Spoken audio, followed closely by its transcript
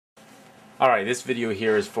Alright, this video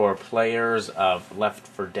here is for players of Left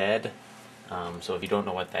 4 Dead. So if you don't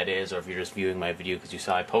know what that is, or if you're just viewing my video because you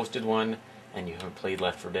saw I posted one and you haven't played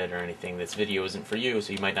Left 4 Dead or anything, this video isn't for you,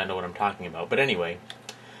 so you might not know what I'm talking about. But anyway,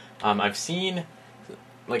 I've seen,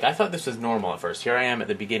 I thought this was normal at first. Here I am at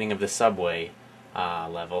the beginning of the subway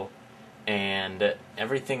level, and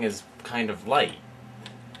everything is kind of light.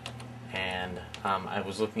 And I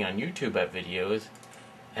was looking on YouTube at videos,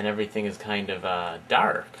 and everything is kind of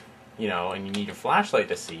dark. You know, and you need your flashlight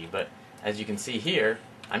to see, but as you can see here,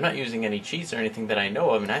 I'm not using any cheats or anything that I know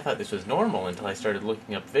of, and I thought this was normal until I started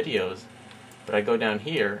looking up videos. But I go down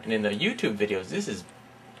here, and in the YouTube videos, this is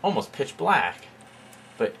almost pitch black.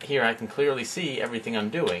 But here I can clearly see everything I'm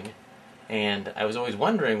doing, and I was always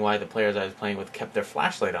wondering why the players I was playing with kept their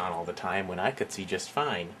flashlight on all the time when I could see just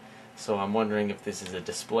fine. So I'm wondering if this is a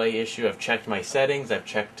display issue. I've checked my settings, I've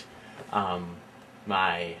checked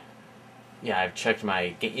I've checked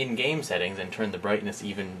my in-game settings and turned the brightness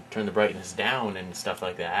down and stuff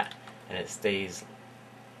like that, and it stays.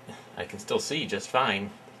 I can still see just fine.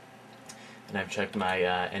 And I've checked my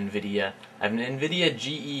NVIDIA. I have an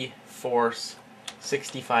NVIDIA GeForce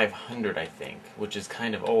 6500, I think, which is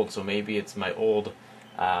kind of old, so maybe it's my old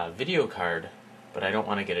video card, but I don't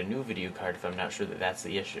want to get a new video card if I'm not sure that that's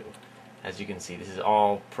the issue. As you can see, this is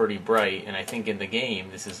all pretty bright, and I think in the game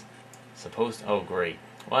this is supposed to, oh great.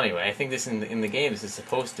 Well, anyway, I think this in the game this is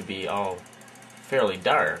supposed to be all fairly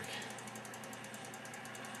dark.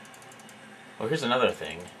 Oh, here's another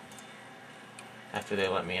thing. After they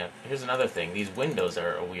let me up, here's another thing. These windows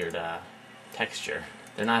are a weird texture.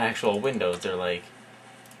 They're not actual windows. They're like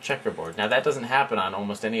checkerboard. Now that doesn't happen on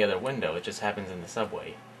almost any other window. It just happens in the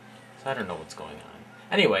subway. So I don't know what's going on.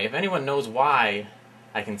 Anyway, if anyone knows why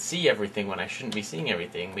I can see everything when I shouldn't be seeing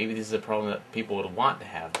everything, maybe this is a problem that people would want to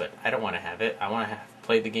have, but I don't want to have it. I want to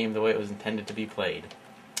play the game the way it was intended to be played.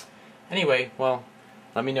 Anyway, well,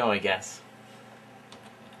 let me know, I guess.